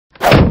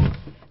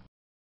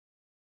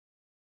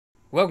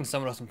Welcome to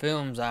Some Awesome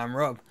Films, I'm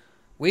Rob.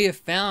 We have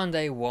found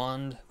a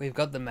wand, we've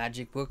got the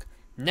magic book.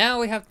 Now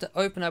we have to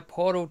open a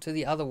portal to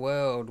the other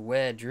world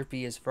where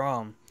Drippy is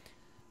from.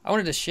 I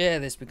wanted to share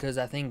this because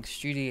I think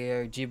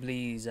Studio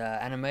Ghibli's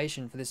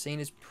animation for this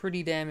scene is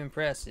pretty damn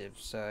impressive.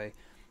 So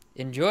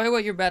enjoy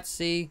what you're about to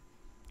see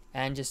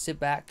and just sit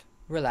back,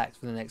 relax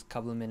for the next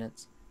couple of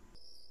minutes.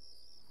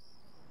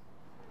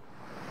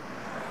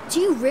 Do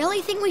you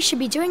really think we should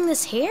be doing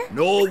this here?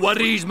 No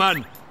worries,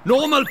 man.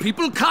 Normal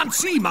people can't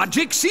see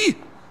magic, see?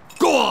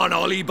 Go on,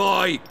 Ollie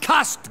boy.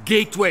 Cast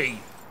Gateway.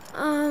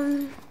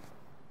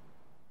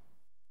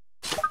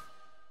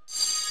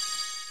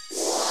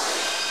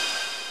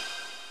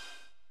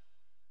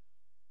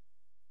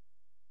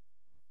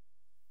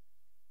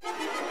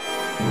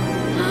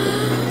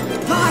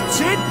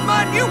 That's it,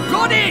 man. You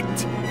got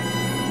it.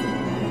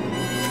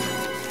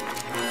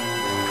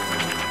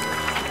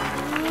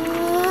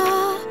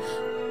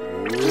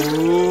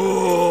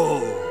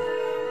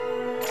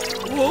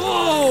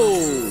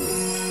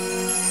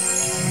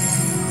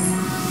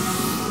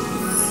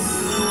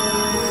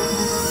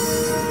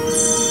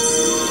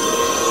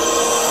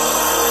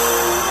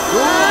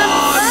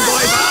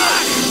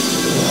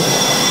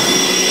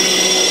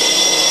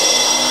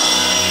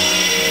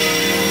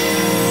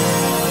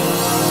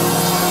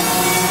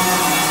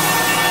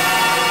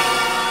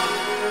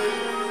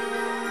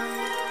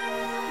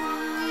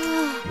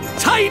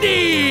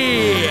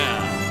 Tiny!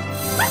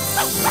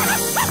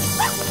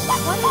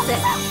 What is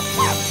it?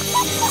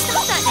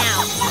 Stop that now!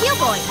 Heel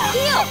boy,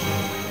 heel!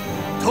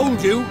 Told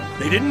you,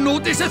 they didn't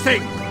notice a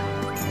thing.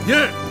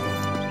 Yeah.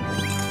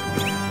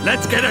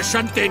 Let's get a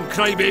shunt in,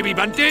 crybaby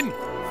bunting.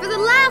 For the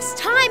last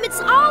time, it's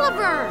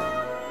Oliver!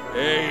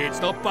 Hey, it's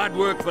not bad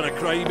work for a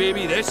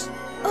crybaby, this.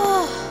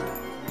 Ugh.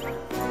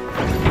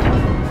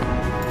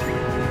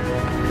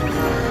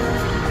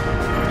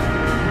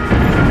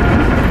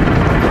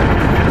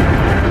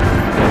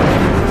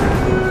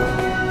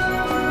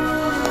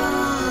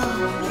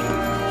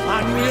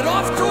 And we're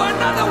off to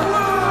another world!